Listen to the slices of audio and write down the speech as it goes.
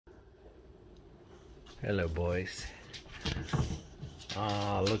Hello, boys.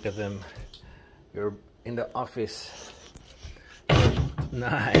 Look at them. You're in the office.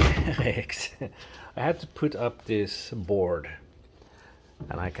 Nice. I had to put up this board,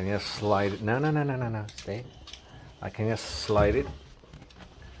 and I can just slide it. No. Stay. I can just slide it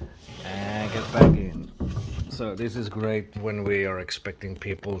and get back in. So this is great when we are expecting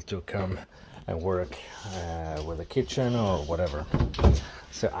people to come and work with the kitchen or whatever.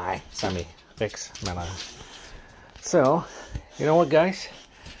 So Sammie, Rex, Manna. So, you know what, guys?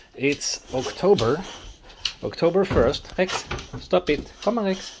 It's October 1st. Rex, stop it. Come on,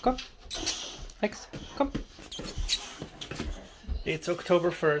 Rex, come. Rex, come. It's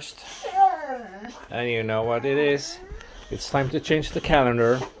October 1st. And you know what it is. It's time to change the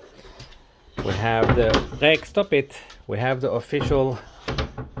calendar. We have the... Rex, stop it. We have the official...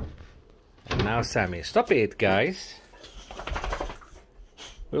 And now Sammie. Stop it, guys.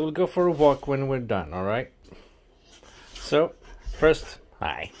 We will go for a walk when we're done, alright? So, first...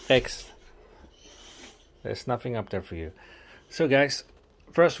 Hi, Rex. There's nothing up there for you. So, guys,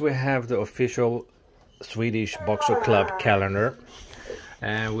 first we have the official Swedish Boxer Club calendar.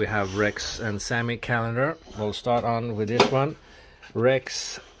 And we have Rex and Sammie calendar. We'll start on with this one.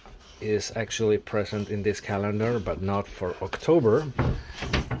 Rex is actually present in this calendar, but not for October.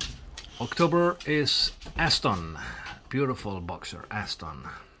 October is Aston. Beautiful boxer, Aston.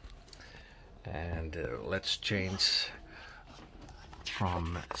 And let's change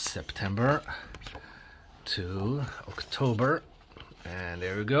from September to October. And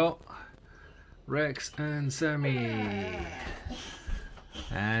there we go. Rex and Sammie.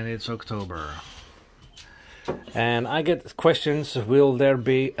 And it's October. And I get questions, will there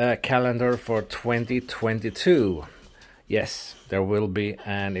be a calendar for 2022? Yes, there will be,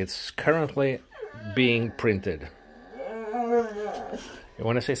 and it's currently being printed. You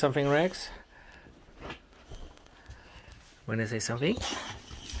want to say something, Rex? Want to say something?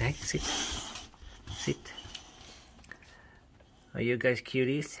 Hey, sit. Sit. Are you guys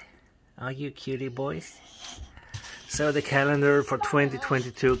cuties? Are you cutie boys? So the calendar for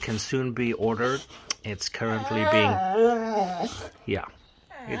 2022 can soon be ordered. It's currently being... Yeah.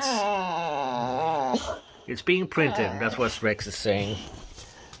 It's being printed. That's what Rex is saying.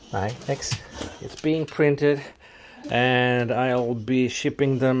 Right, Rex? It's being printed. And I'll be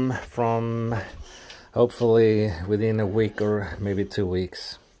shipping them from... hopefully within a week or maybe 2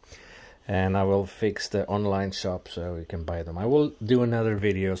 weeks. And I will fix the online shop so you can buy them. I will do another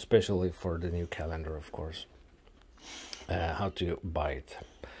video especially for the new calendar, of course. How to buy it.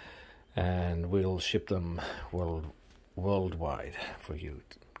 And we'll ship them worldwide for you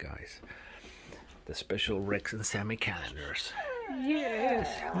guys. The special Rex and Sammie calendars. Yes!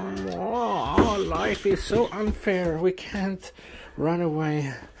 Oh, life is so unfair. We can't run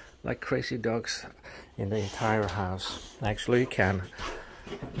away like crazy dogs in the entire house. Actually, you can.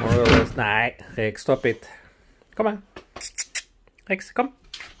 More or less. Nah, Rex, stop it. Come on. Rex, come.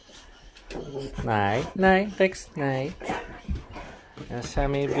 Nah, Rex, nah. And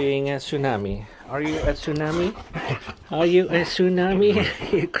Sammie being a tsunami. Are you a tsunami? Are you a tsunami?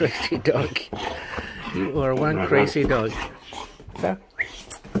 You crazy dog. You are one crazy dog. So.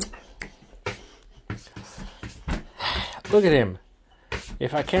 Look at him.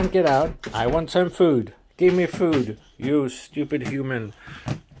 If I can't get out, I want some food. Give me food, you stupid human.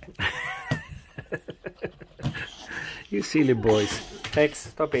 You silly boys. Rex,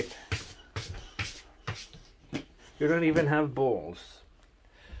 stop it. You don't even have balls.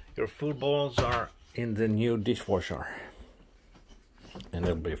 Your food balls are in the new dishwasher. And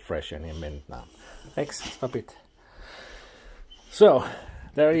they'll be fresh any minute now. Rex, stop it. So,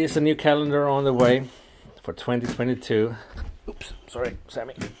 there is a new calendar on the way for 2022. Oops, sorry,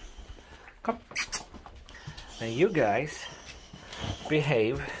 Sammie. Come. And you guys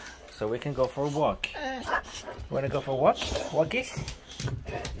behave so we can go for a walk. You want to go for a walk? Walkies?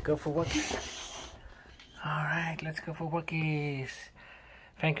 Go for walkies? Alright, let's go for walkies.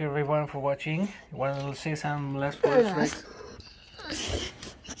 Thank you everyone for watching. You want to say some last words, Rex?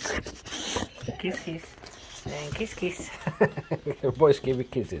 Kiss, kiss. And kiss, kiss. The boys give you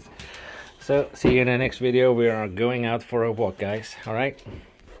kisses. So, see you in the next video. We are going out for a walk, guys. Alright?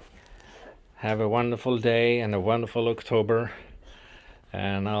 Have a wonderful day and a wonderful October.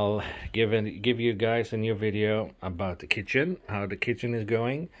 And I'll give you guys a new video about the kitchen. How the kitchen is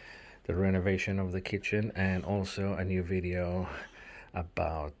going. The renovation of the kitchen. And also a new video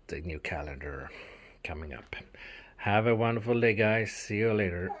about the new calendar coming up. Have a wonderful day, guys. See you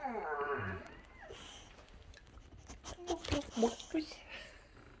later.